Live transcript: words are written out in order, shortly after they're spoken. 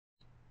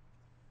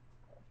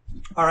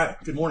All right.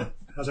 Good morning.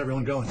 How's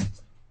everyone going?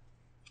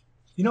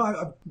 You know,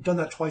 I've done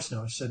that twice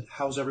now. I said,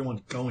 "How's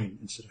everyone going?"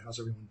 instead of "How's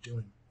everyone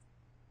doing?"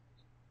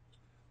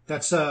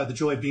 That's the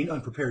joy of being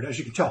unprepared. As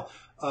you can tell,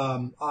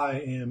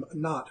 I am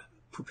not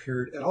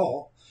prepared at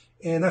all,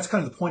 and that's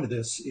kind of the point of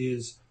this.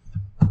 Is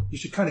you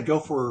should kind of go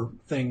for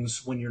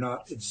things when you're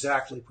not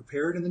exactly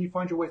prepared, and then you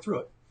find your way through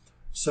it.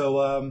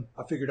 So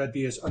I figured I'd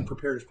be as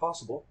unprepared as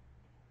possible,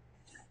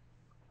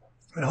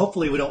 and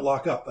hopefully we don't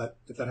lock up. But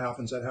if that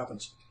happens, that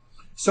happens.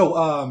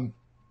 So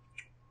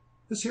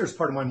this here is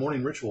part of my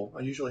morning ritual.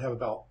 I usually have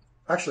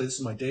actually, this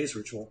is my day's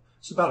ritual.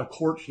 It's about a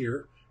quart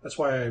here. That's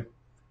why I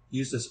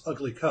use this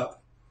ugly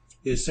cup,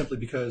 is simply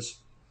because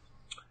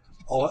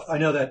I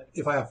know that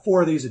if I have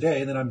 4 of these a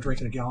day, then I'm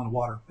drinking a gallon of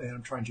water, and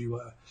I'm trying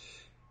to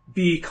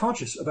be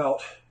conscious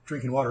about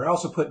drinking water. I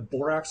also put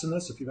borax in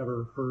this. If you've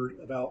ever heard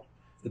about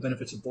the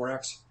benefits of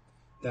borax,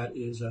 that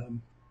is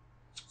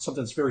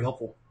something that's very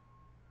helpful.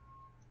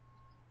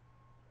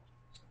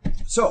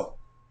 So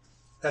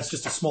that's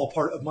just a small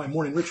part of my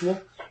morning ritual,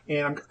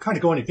 and I'm kind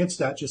of going against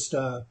that just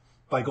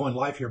by going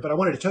live here. But I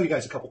wanted to tell you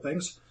guys a couple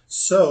things.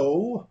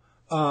 So,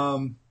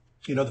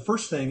 the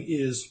first thing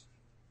is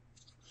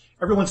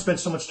everyone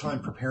spends so much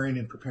time preparing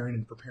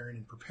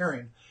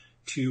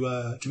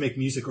to make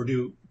music or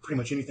do pretty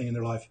much anything in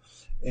their life.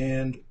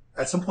 And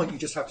at some point, you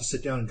just have to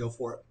sit down and go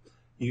for it.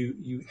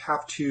 You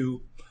have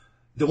to.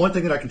 The one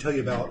thing that I can tell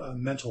you about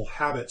mental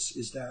habits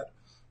is that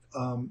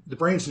the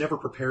brain's never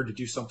prepared to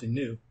do something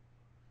new.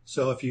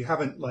 So if you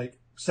haven't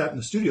sat in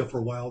the studio for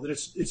a while, then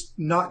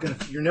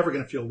you're never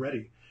gonna feel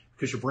ready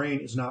because your brain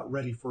is not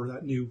ready for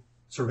that new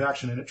sort of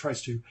action, and it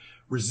tries to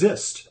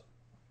resist.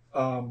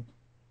 Doing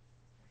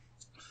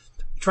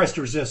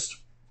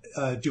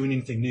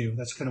anything new.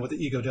 That's kind of what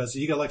the ego does.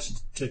 The ego likes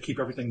to keep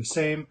everything the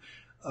same,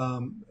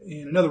 and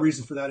another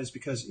reason for that is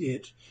because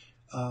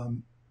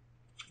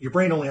your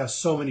brain only has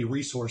so many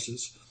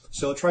resources,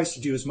 so it tries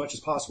to do as much as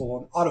possible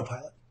on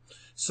autopilot.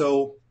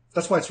 So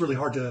that's why it's really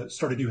hard to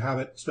start a new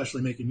habit,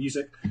 especially making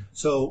music.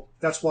 So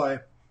that's why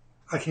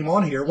I came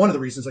on here. One of the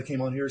reasons I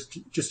came on here is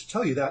just to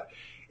tell you that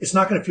it's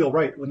not going to feel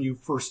right when you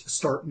first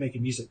start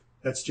making music.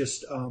 That's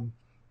just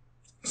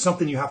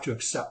something you have to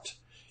accept.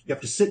 You have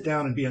to sit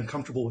down and be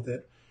uncomfortable with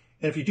it.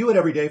 And if you do it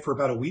every day for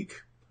about a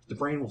week, the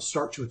brain will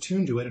start to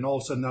attune to it, and all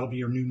of a sudden that'll be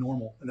your new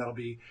normal, and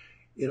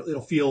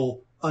it'll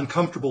feel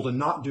uncomfortable to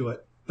not do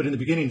it. But in the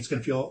beginning, it's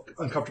going to feel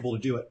uncomfortable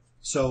to do it.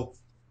 So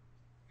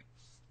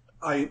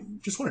I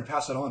just wanted to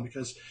pass that on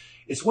because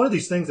it's one of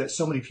these things that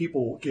so many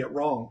people get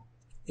wrong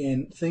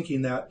in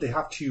thinking that they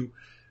have to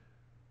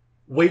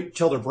wait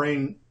till their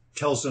brain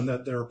tells them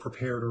that they're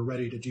prepared or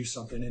ready to do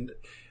something. And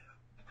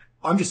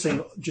I'm just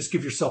saying, just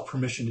give yourself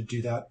permission to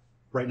do that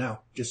right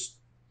now. Just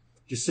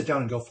sit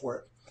down and go for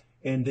it.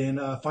 And then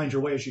find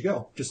your way as you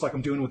go, just like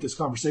I'm doing with this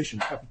conversation.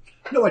 I have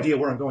no idea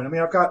where I'm going. I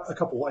mean, I've got a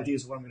couple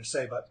ideas of what I'm going to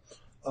say, but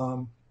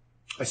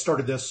I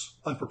started this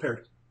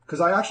unprepared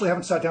because I actually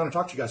haven't sat down and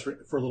talked to you guys for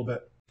a little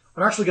bit.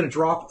 I'm actually going to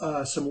drop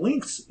some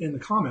links in the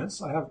comments.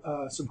 I have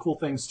some cool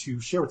things to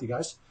share with you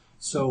guys.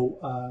 So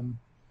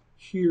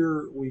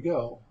here we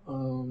go.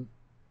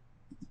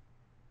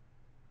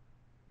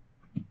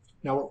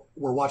 Now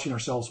we're watching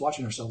ourselves.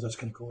 That's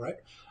kind of cool, right?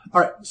 All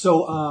right.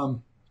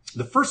 So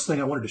the first thing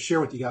I wanted to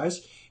share with you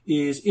guys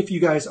is if you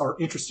guys are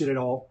interested at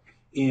all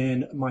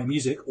in my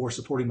music or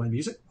supporting my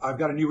music, I've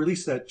got a new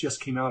release that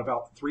just came out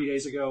about 3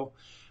 days ago.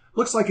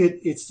 Looks like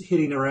it's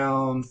hitting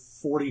around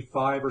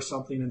 45 or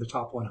something in the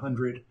top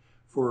 100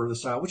 for the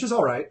style, which is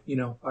all right.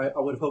 I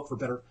would have hoped for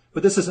better,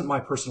 but this isn't my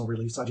personal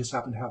release. I just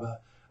happen to have a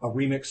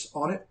remix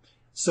on it.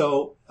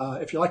 So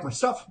if you like my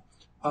stuff,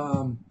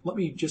 let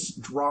me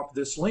just drop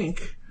this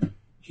link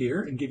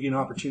here and give you an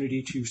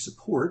opportunity to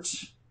support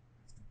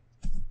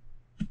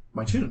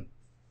my tune.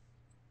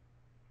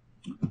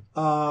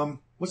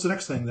 What's the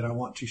next thing that I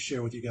want to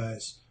share with you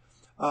guys?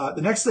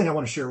 The next thing I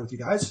want to share with you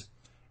guys,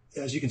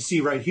 as you can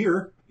see right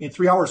here, in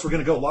 3 hours, we're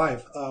going to go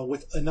live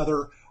with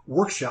another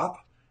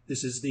workshop.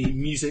 This is the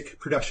Music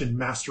Production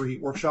Mastery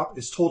Workshop.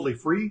 It's totally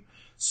free.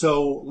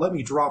 So let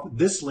me drop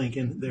this link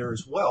in there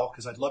as well,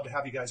 because I'd love to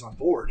have you guys on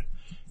board.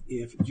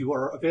 If you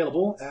are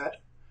available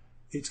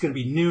it's going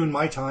to be noon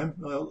my time.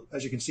 Well,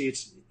 as you can see,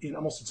 it's in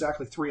almost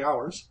exactly 3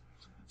 hours.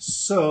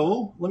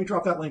 So let me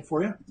drop that link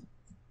for you.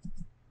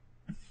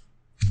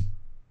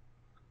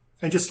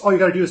 And just all you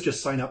got to do is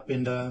just sign up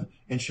and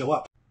show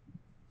up.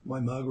 My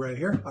mug right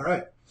here. All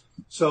right.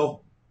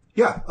 So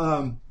yeah,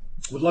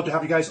 would love to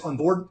have you guys on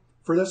board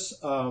for this.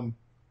 I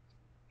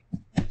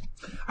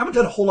haven't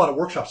done a whole lot of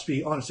workshops, to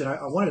be honest, and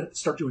I want to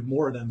start doing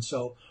more of them.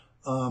 So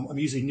I'm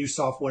using new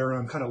software, and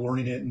I'm kind of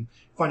learning it and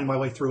finding my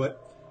way through it.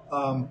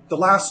 The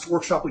last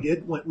workshop we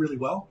did went really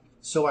well,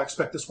 so I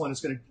expect this one is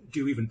going to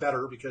do even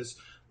better because,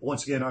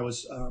 once again, I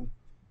was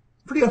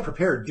pretty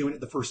unprepared doing it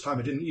the first time.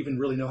 I didn't even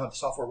really know how the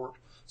software worked.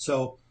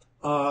 So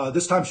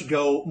this time should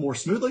go more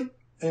smoothly,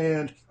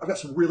 and I've got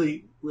some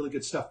really, really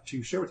good stuff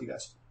to share with you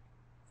guys.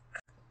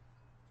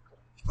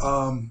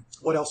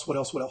 What else?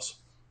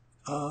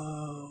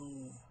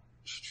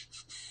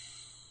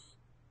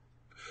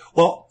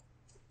 Well,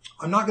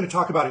 I'm not going to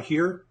talk about it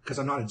here because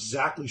I'm not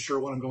exactly sure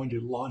when I'm going to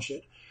launch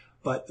it.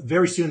 But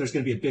very soon there's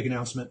going to be a big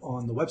announcement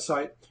on the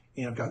website,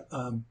 and I've got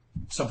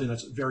something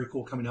that's very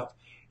cool coming up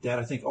that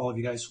I think all of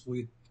you guys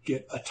would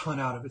get a ton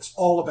out of. It's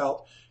all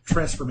about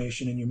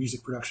transformation in your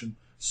music production.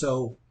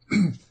 So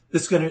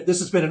this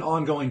has been an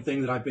ongoing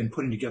thing that I've been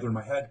putting together in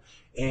my head,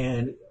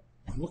 and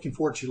I'm looking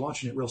forward to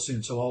launching it real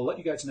soon. So I'll let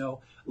you guys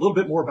know a little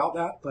bit more about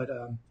that, but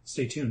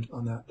stay tuned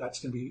on that.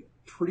 That's going to be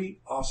pretty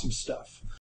awesome stuff.